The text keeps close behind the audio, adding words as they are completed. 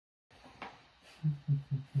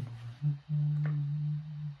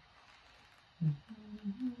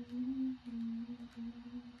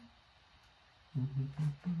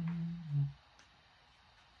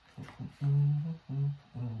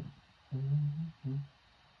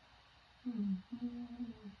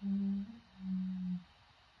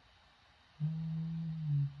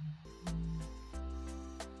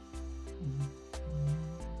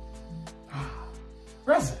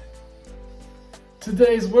Resin.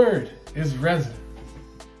 Today's word is resin.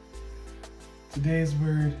 Today's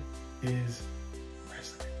word is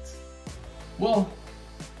resonance. Well,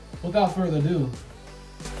 without further ado,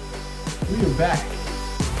 we are back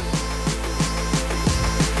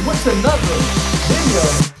with another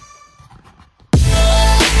video.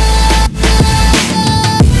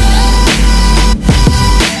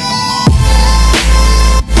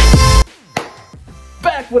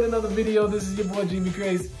 With another video. This is your boy Gmb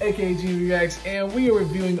Reacts, aka Gmb Reacts, and we are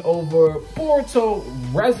reviewing over Boruto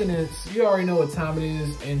Resonance. You already know what time it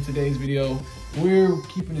is in today's video. We're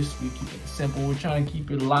keeping it sweet, keeping it simple. We're trying to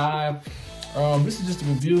keep it live. This is just a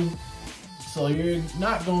review, so you're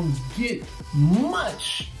not gonna get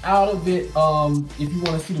much out of it. If you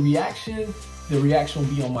want to see the reaction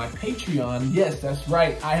will be on my Patreon. Yes, that's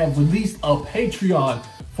right. I have released a Patreon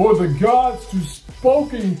for the gods to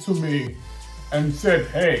spoken to me and said,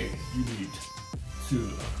 hey, you need to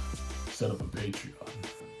set up a Patreon.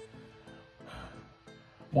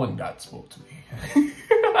 One God spoke to me.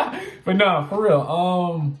 But nah, for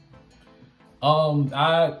real.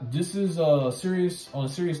 This is on a serious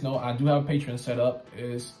note. I do have a Patreon set up.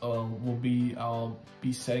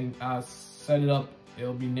 I'll set it up.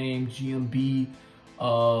 It'll be named Gmb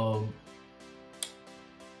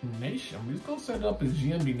Nation. We're just gonna set it up as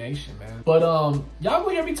Gmb Nation, man. But y'all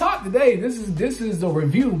gonna hear me talk today. This is the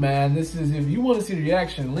review, man. This is, if you want to see the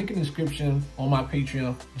reaction, link in the description on my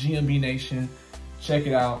Patreon, Gmb Nation. Check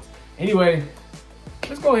it out. Anyway,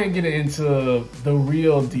 let's go ahead and get into the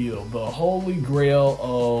real deal, the holy grail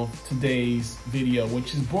of today's video,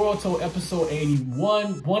 which is Boruto episode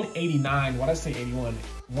 189. Why'd I say 81?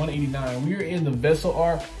 189. We are in the vessel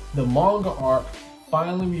arc, the manga arc.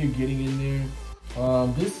 Finally, we are getting in there.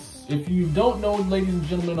 If you don't know, ladies and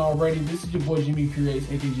gentlemen, already, this is your boy Gmb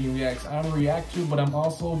Reacts, aka Gmb Reacts. I'm a reactor, but I'm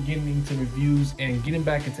also getting into reviews and getting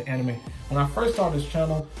back into anime. When I first started this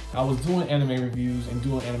channel, I was doing anime reviews and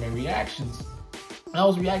doing anime reactions. I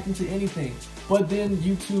was reacting to anything, but then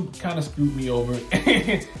YouTube kind of screwed me over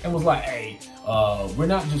and was like, hey, we're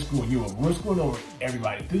not just screwing you over, we're screwing over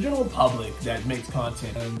everybody, the general public that makes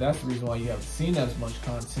content. And that's the reason why you haven't seen as much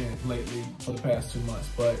content lately for the past 2 months.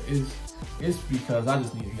 But it's because I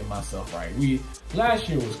just need to get myself right. Last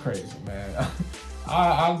year was crazy, man.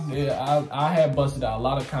 I had busted out a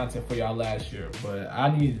lot of content for y'all last year, but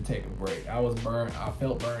I needed to take a break. I was burnt, I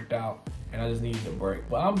felt burnt out, and I just needed a break.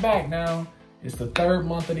 But I'm back now. It's the 3rd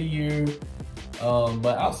month of the year.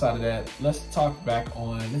 But outside of that, let's get back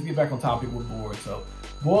on topic with Boruto.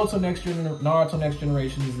 Boruto Naruto Next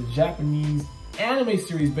Generation is a Japanese anime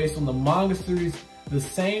series based on the manga series, the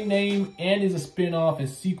same name, and is a spin-off and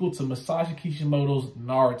sequel to Masashi Kishimoto's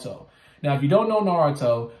Naruto. Now, if you don't know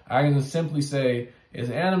Naruto, I can just simply say it's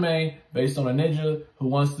an anime based on a ninja who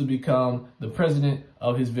wants to become the president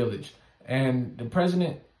of his village. And the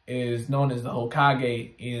president is known as the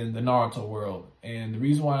Hokage in the Naruto world. And the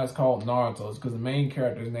reason why it's called Naruto is because the main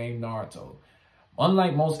character is named Naruto.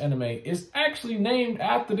 Unlike most anime, it's actually named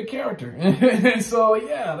after the character. So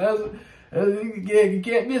yeah, you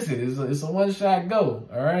can't miss it. It's a one-shot go,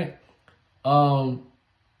 all right?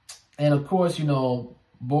 And of course, you know,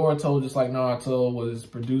 Boruto, just like Naruto, was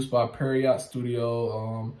produced by Period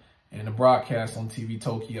Studio and a broadcast on TV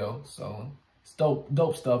Tokyo. So it's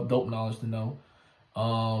dope stuff, dope knowledge to know.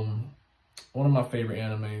 One of my favorite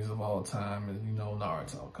animes of all time is, you know,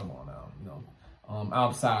 Naruto. Come on now, you know,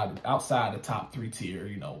 outside the top 3 tier,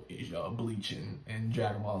 you know, is Bleach and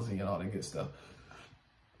Dragon Ball Z and all that good stuff.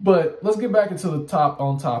 But let's get back into the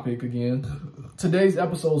topic again. Today's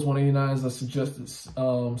episode is 189, as I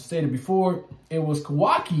stated before. It was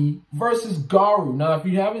Kawaki versus Garu. Now, if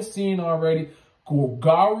you haven't seen already,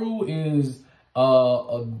 Garu is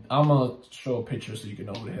I'm gonna show a picture so you can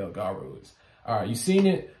know who the hell Garu is. All right, you seen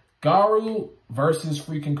it? Garu versus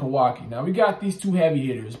freaking Kawaki. Now, we got these 2 heavy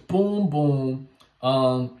hitters. Boom, boom.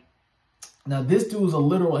 Now, this dude is a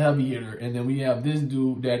literal heavy hitter. And then we have this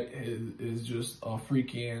dude that is just a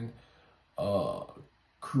freaking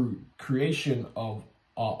creation of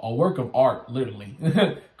a work of art, literally.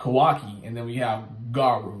 Kawaki. And then we have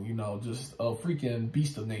Garu, you know, just a freaking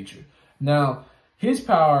beast of nature. Now, his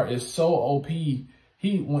power is so OP.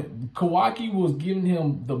 when Kawaki was giving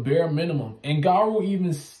him the bare minimum, and Garu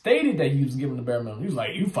even stated that he was giving the bare minimum. He was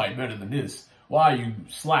like, "You fight better than this. Why are you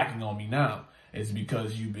slacking on me now?" It's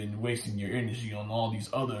because you've been wasting your energy on all these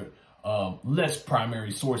other less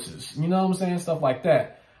primary sources. You know what I'm saying? Stuff like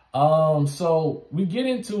that. So we get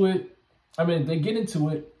into it. I mean, they get into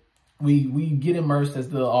it. We get immersed as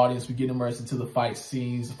the audience. We get immersed into the fight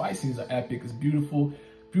scenes. The fight scenes are epic. It's beautiful,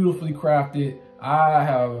 beautifully crafted.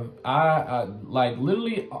 I like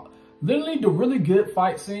literally the really good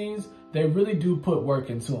fight scenes. They really do put work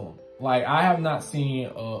into them. Like, I have not seen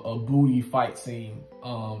a booty fight scene,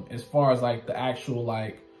 as far as like the actual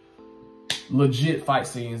like legit fight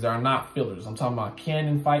scenes that are not fillers. I'm talking about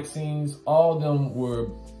canon fight scenes. All of them were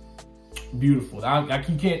beautiful.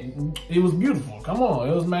 It was beautiful. Come on,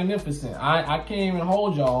 it was magnificent. I can't even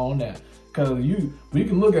hold y'all on that, because we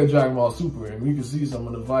can look at Dragon Ball Super and we can see some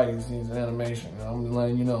of the fighting scenes in animation. And I'm just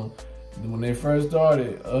letting you know, when they first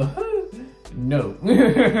started, no.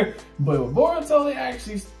 But with Boruto, they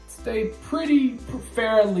actually stayed pretty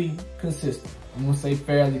fairly consistent. I'm gonna say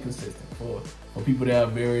fairly consistent for people that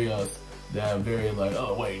have very like,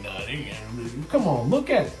 oh wait, nah, they can't. Come on, look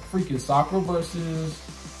at freaking Sakura versus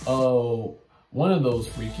one of those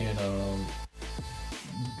freaking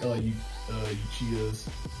Uchiha's.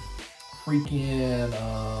 Freaking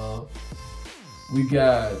we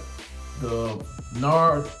got the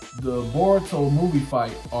Boruto movie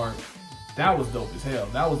fight arc. That was dope as hell.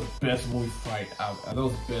 That was the best movie fight that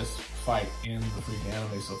was the best fight in the freaking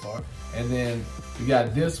anime so far. And then we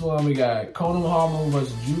got this one. We got Konohamaru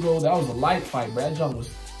versus Judo. That was a light fight, but that jump was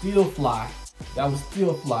still fly. That was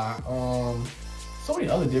still fly. So many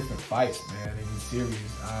other different fights, man, in this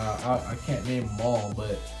series. I can't name them all,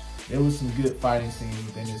 but there was some good fighting scenes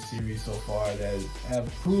within this series so far that have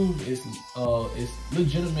proved its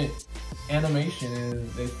legitimate animation, and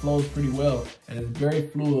it flows pretty well, and it's very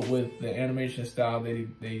fluid with the animation style that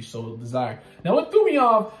they so desire. Now, what threw me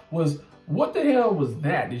off was, what the hell was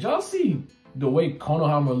that? Did y'all see the way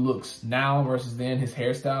Konohamaru looks now versus then, his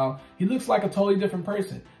hairstyle? He looks like a totally different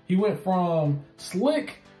person. He went from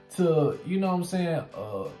slick to, you know what I'm saying,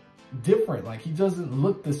 different. Like, he doesn't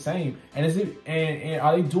look the same. And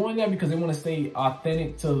are they doing that because they want to stay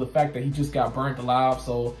authentic to the fact that he just got burnt alive,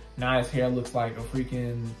 so now his hair looks like a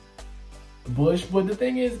freaking bush? But the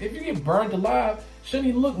thing is, if you get burnt alive, shouldn't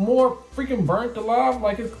he look more freaking burnt alive?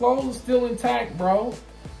 Like, his clothes are still intact, bro.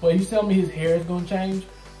 But you tell me his hair is gonna change?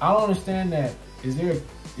 I don't understand that. Is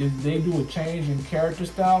they do a change in character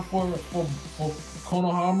style for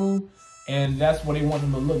Konohamaru, and that's what they want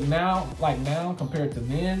him to look now, like now compared to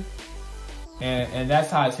then? And that's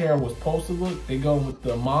how his hair was supposed to look? They go with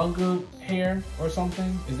the manga hair or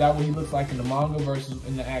something? Is that what he looks like in the manga versus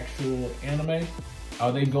in the actual anime?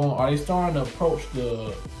 Are they starting to approach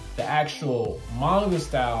the actual manga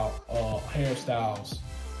style hairstyles?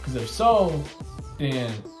 Because if so,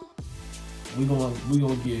 then we gonna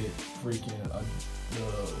get freaking the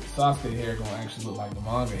Sasuke hair gonna actually look like the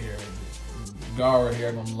manga hair. Gaara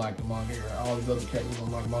hair gonna look like the manga hair. All these other characters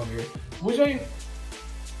gonna look like manga hair, which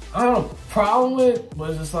I don't have a problem with, but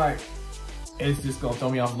it's just like, it's just gonna throw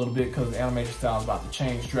me off a little bit because the animation style is about to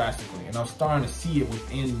change drastically, and I'm starting to see it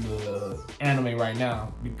within the anime right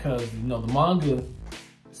now, because you know the manga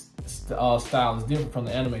style is different from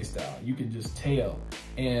the anime style. You can just tell.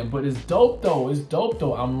 But it's dope though. It's dope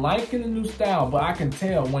though. I'm liking the new style, but I can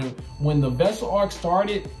tell when the Vessel arc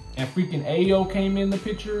started and freaking Ayo came in the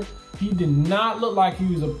picture, he did not look like he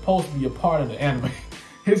was supposed to be a part of the anime.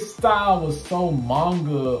 His style was so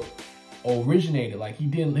manga originated. Like, he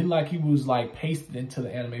didn't look like he was like pasted into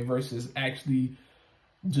the anime versus actually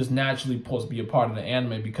just naturally supposed to be a part of the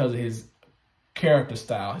anime because of his character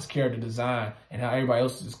style, his character design, and how everybody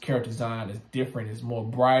else's character design is different. It's more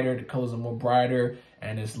brighter, the colors are more brighter,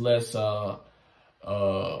 and it's less dull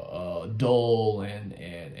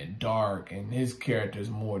and dark, and his character is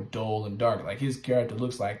more dull and dark. Like, his character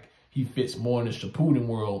looks like he fits more in the Shippuden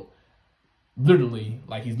world, literally,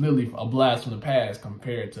 like he's literally a blast from the past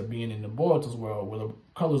compared to being in the Boruto's world, where the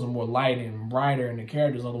colors are more light and brighter and the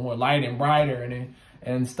characters are more light and brighter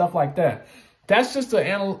and stuff like that. That's just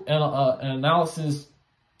an analysis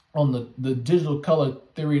on the digital color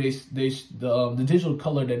theory. The digital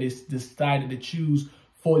color that is decided to choose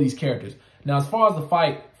for these characters. Now, as far as the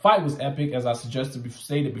fight was epic, as I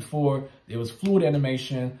stated before. It was fluid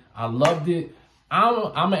animation. I loved it.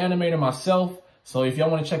 I'm an animator myself, so if y'all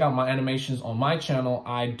want to check out my animations on my channel,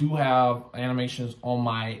 I do have animations on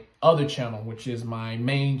my other channel, which is my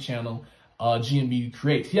main channel, Gmb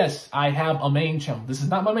Reacts. Yes, I have a main channel. This is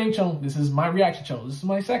not my main channel. This is my reaction channel. This is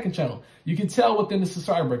my second channel. You can tell within the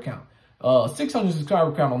subscriber count. 600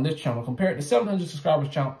 subscriber count on this channel compared to 700 subscribers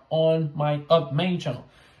count on my main channel.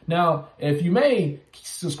 Now, if you may,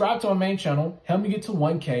 subscribe to my main channel, help me get to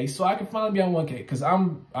 1K so I can finally be on 1K, because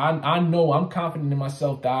I know I'm confident in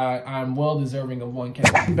myself that I'm well deserving of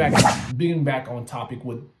 1K. Being back on topic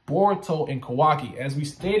with Boruto and Kawaki. As we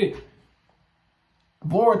stated,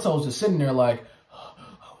 Boruto's just sitting there like,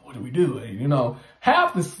 what do we do? You know,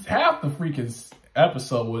 half the freaking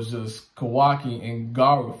episode was just Kawaki and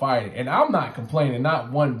Garu fighting, and I'm not complaining,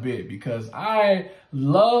 not one bit, because I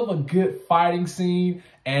love a good fighting scene,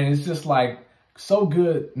 and it's just like so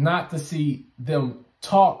good not to see them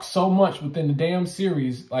talk so much within the damn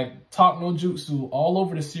series, like talk no jutsu all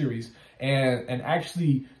over the series, and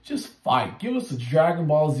actually just fight. Give us a Dragon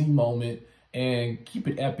Ball Z moment and keep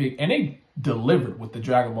it epic. And they delivered with the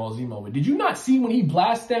Dragon Ball Z moment. Did you not see when he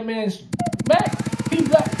blasted that man's back?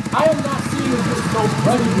 I am not seeing this so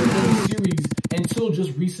bloody within the series until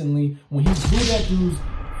just recently when he blew that dude's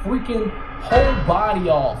freaking whole body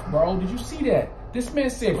off, bro. Did you see that? This man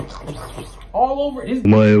said all over his.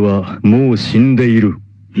 Dude,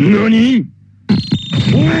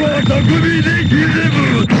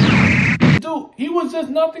 he was just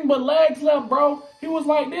nothing but legs left, bro. He was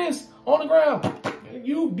like this on the ground.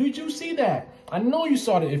 Did you see that? I know you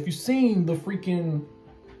saw that. If you seen the freaking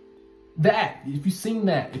if you seen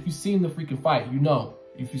the freaking fight, you know.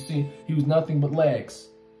 If you seen, he was nothing but legs,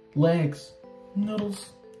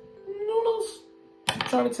 noodles. I'm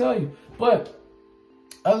trying to tell you. But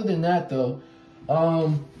other than that, though,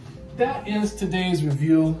 that ends today's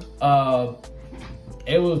review. Can't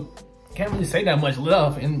really say that much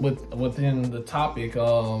left within the topic.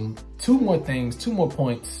 Two more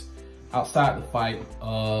points outside the fight,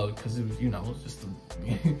 because it was, you know, it's just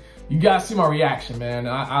you guys see my reaction, man.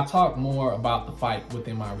 I talk more about the fight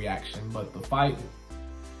within my reaction, but the fight,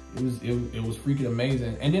 it was freaking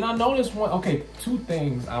amazing. And then I noticed two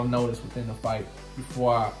things I've noticed within the fight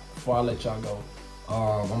before I let y'all go.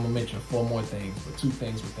 I'm gonna mention 4 more things, but 2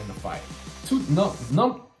 things within the fight.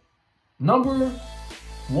 Number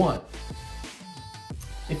 1,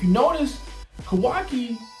 if you notice,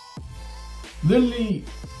 Kawaki literally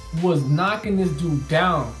was knocking this dude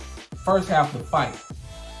down first half of the fight.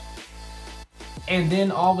 And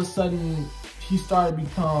then all of a sudden,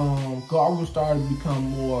 Garu started to become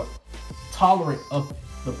more tolerant of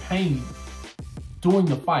the pain during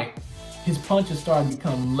the fight. His punches started to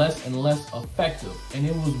become less and less effective. And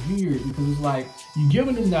it was weird because it's like, you're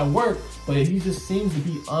giving him that work, but he just seems to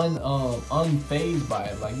be unfazed by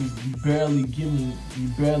it. Like he's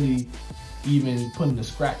barely even putting a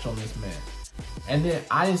scratch on this man. And then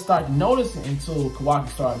I didn't start to notice it until Kawaki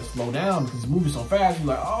started to slow down, because he's moving so fast. You're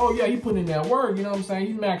like, oh yeah, he put in that work, you know what I'm saying?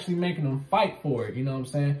 He's actually making him fight for it, you know what I'm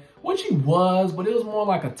saying? Which he was, but it was more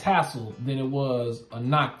like a tassel than it was a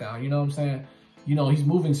knockdown, you know what I'm saying? You know, he's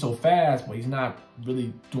moving so fast, but he's not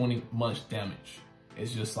really doing much damage.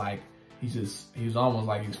 It's just like, he was almost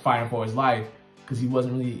like he was fighting for his life, because he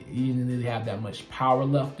didn't really have that much power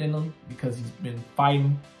left in him, because he's been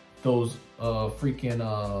fighting those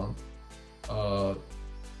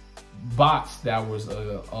bots that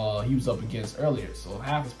he was up against earlier. So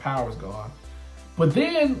half his power is gone. But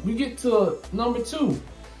then we get to number 2.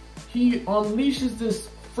 He unleashes this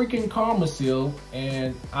freaking karma seal,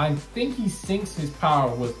 and I think he syncs his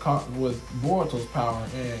power with Boruto's power,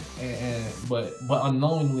 but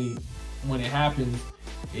unknowingly, when it happens,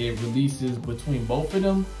 it releases between both of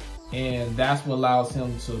them, and that's what allows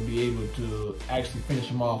him to be able to actually finish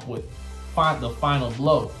him off with the final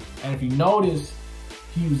blow. And if you notice,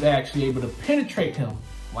 he was actually able to penetrate him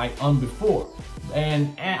like before.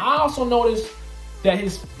 And I also noticed that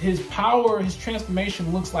his power, his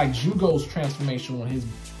transformation looks like Jugo's transformation when his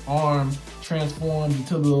arm transformed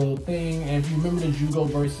into the thing. And if you remember the Jugo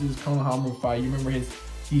versus Konohamaru fight, you remember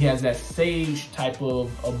he has that sage type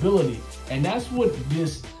of ability. And that's what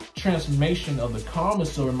this transformation of the Karma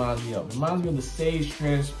Seal reminds me of. It reminds me of the sage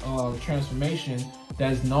transformation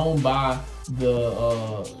that's known by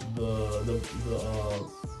the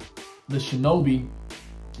shinobi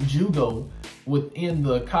Jugo within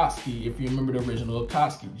the Akatsuki. If you remember the original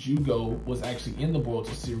Akatsuki, Jugo was actually in the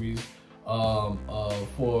Boruto series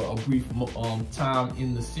for a brief time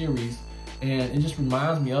in the series, and it just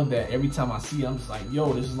reminds me of that. Every time I see it, I'm just like,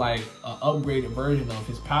 yo, this is like an upgraded version of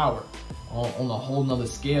his power on a whole nother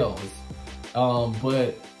scale.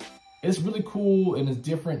 But it's really cool, and it's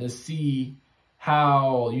different to see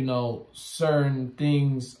how, you know, certain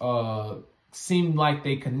things seem like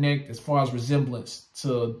they connect as far as resemblance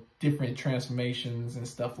to different transformations and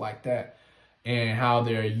stuff like that. and how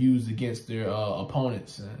they're used against their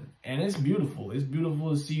opponents. And it's beautiful. It's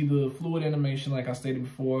beautiful to see the fluid animation, like I stated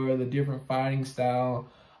before, the different fighting style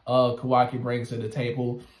Kawaki brings to the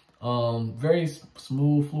table. Very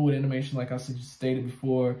smooth, fluid animation, like I stated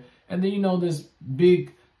before. And then, you know, this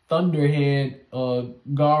big thunderhead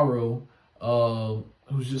Garu,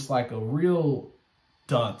 who's just like a real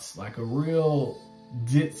dunce, like a real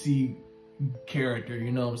ditzy character,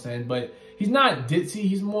 you know what I'm saying? But he's not ditzy.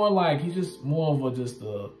 He's more like, he's just more of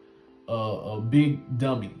a big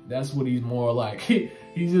dummy. That's what he's more like.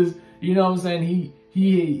 He's just, you know what I'm saying?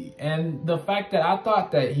 And the fact that I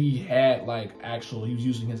thought that he had like he was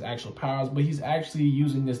using his actual powers, but he's actually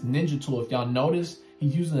using this ninja tool. If y'all notice,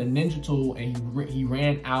 he's using a ninja tool, and he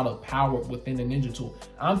ran out of power within the ninja tool.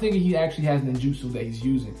 I'm thinking he actually has ninjutsu that he's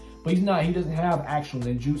using, but he's not. He doesn't have actual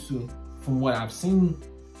ninjutsu from what I've seen.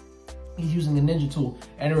 He's using a ninja tool,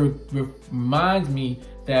 and it reminds me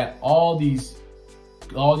that all these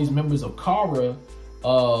members of Kara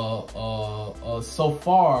so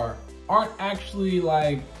far aren't actually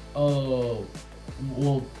like well,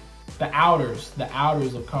 the outers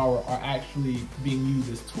of Kara are actually being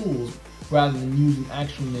used as tools rather than using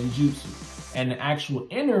actual ninjutsu. And the actual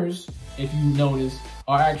inners, if you notice,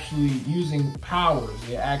 are actually using powers.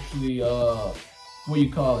 They actually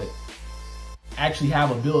actually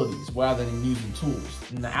have abilities rather than using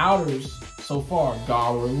tools. And the outers so far,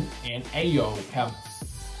 Garu and Ayo, have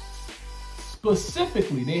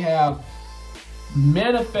specifically, they have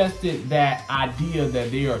manifested that idea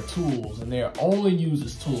that they are tools and they're only used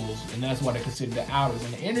as tools, and that's why they're considered the outers.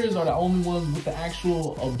 And the inners are the only ones with the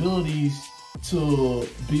actual abilities to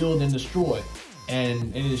build and destroy.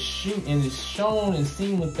 And it is shown and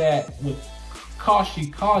seen with that with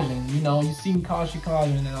Kashi Kajin. You know, you've seen Kashi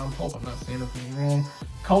Kajin, and I hope I'm not saying anything wrong.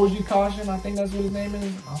 Koji Kajin, I think that's what his name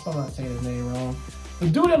is. I hope I'm not saying his name wrong. The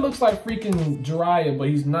dude that looks like freaking Jiraiya, but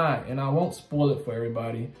he's not, and I won't spoil it for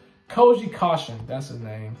everybody. Koji Kashin, that's his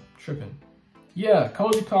name. Tripping. Yeah,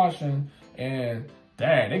 Koji Kashin, and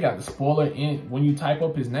dang, they got the spoiler in when you type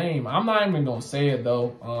up his name. I'm not even gonna say it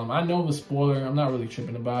though. I know the spoiler. I'm not really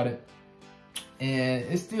tripping about it. And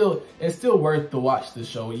it's still worth to watch the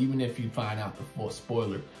show, even if you find out the full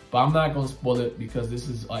spoiler. But I'm not gonna spoil it because this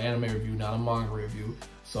is an anime review, not a manga review.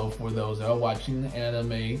 So for those that are watching the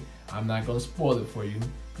anime, I'm not gonna spoil it for you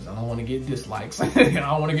because I don't want to get dislikes. I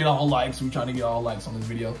don't want to get all likes. We're trying to get all likes on this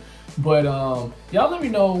video. But y'all let me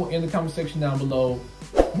know in the comment section down below,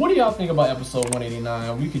 what do y'all think about episode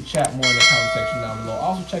 189? We could chat more in the comment section down below.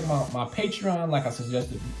 Also check out my Patreon, like I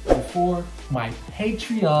suggested before. My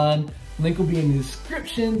Patreon link will be in the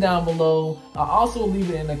description down below. I'll also leave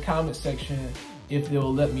it in the comment section if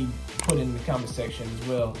they'll let me put it in the comment section as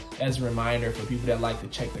well, as a reminder for people that like to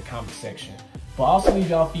check the comment section. But also leave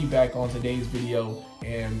y'all feedback on today's video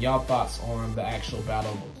and y'all thoughts on the actual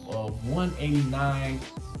battle of 189,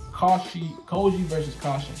 Koji versus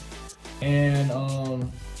Kashin. And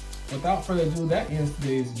without further ado, that ends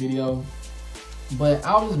today's video. But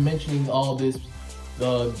I was mentioning all this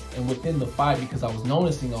and within the fight because I was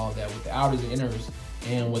noticing all that with the outers and inners,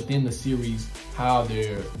 and within the series how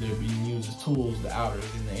they're being used as tools. The outers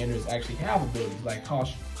and the inners actually have abilities, like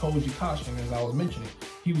Koji Kashin, as I was mentioning.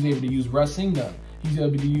 He was able to use Rasengan. He's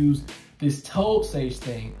able to use this Toad Sage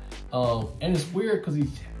thing, and it's weird because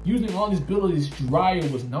he's using all these abilities Jiraiya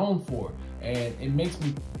was known for, and it makes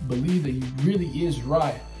me believe that he really is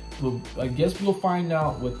Jiraiya. But I guess we'll find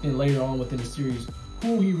out later on within the series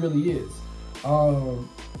who he really is.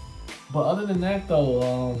 But other than that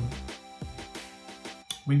though,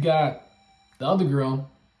 we got the other girl.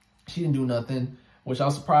 She didn't do nothing, which I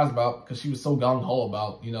was surprised about because she was so gung-ho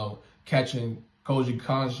about, you know, catching Koji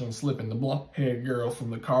Kashin slipping, the blonde-haired girl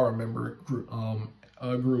from the Kara member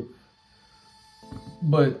group.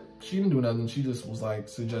 But she didn't do nothing. She just was like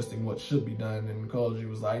suggesting what should be done, and Koji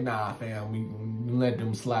was like, nah fam, we let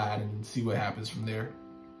them slide and see what happens from there,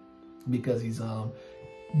 because he's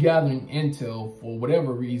gathering intel for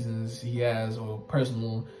whatever reasons he has, or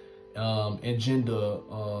personal agenda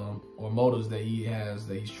or motives that he has,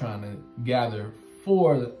 that he's trying to gather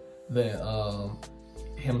for the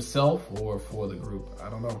himself or for the group. I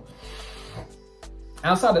don't know.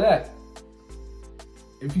 Outside of that,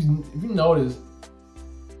 if you notice,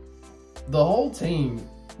 the whole team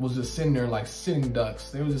was just sitting there like sitting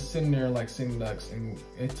ducks. They were just sitting there like sitting ducks, and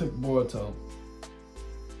it took Boruto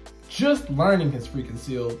just learning his freaking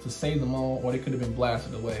seal to save them all, or they could have been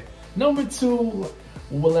blasted away. Number two,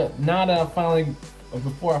 well, now that I finally,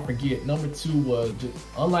 before I forget, number two was just,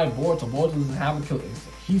 unlike Boruto, Boruto doesn't have a killer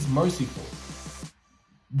instinct. He's merciful.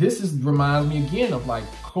 reminds me again of like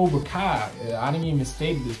Cobra Kai. I didn't even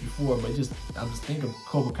state this before, but I just think of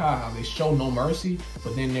Cobra Kai, how they show no mercy,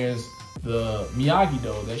 but then there's the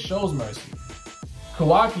Miyagi-Do that shows mercy.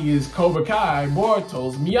 Kawaki is Cobra Kai,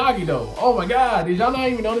 Boruto's Miyagi-Do. Oh my God, did y'all not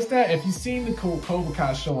even notice that? If you've seen the Cobra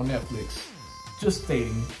Kai show on Netflix, just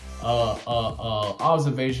stating,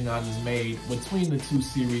 observation I just made between the two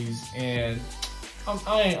series, and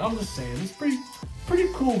I'm just saying, it's pretty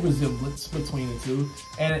cool resemblance between the two,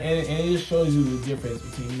 and it just shows you the difference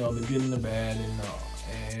between, you know, the good and the bad,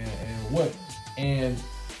 and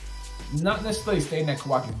not necessarily stating that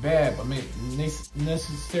Kawaki's bad, but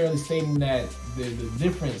necessarily stating that the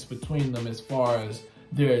difference between them as far as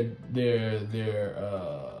their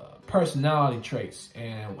personality traits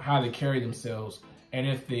and how they carry themselves, and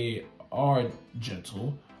if they are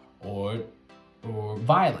gentle or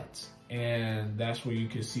violent. And that's where you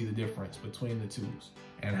can see the difference between the two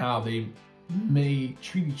and how they may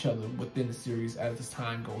treat each other within the series as the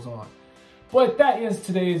time goes on. But that ends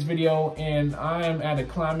today's video, and I am at a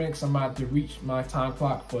climax. I'm about to reach my time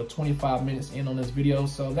clock for 25 minutes in on this video,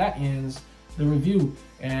 so that ends the review.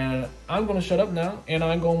 And I'm gonna shut up now, and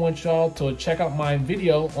I'm gonna want y'all to check out my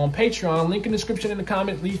video on Patreon. Link in the description in the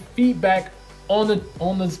comment. Leave feedback on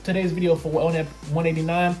today's video for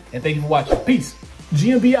 189, and thank you for watching. Peace.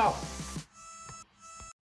 Gmb out.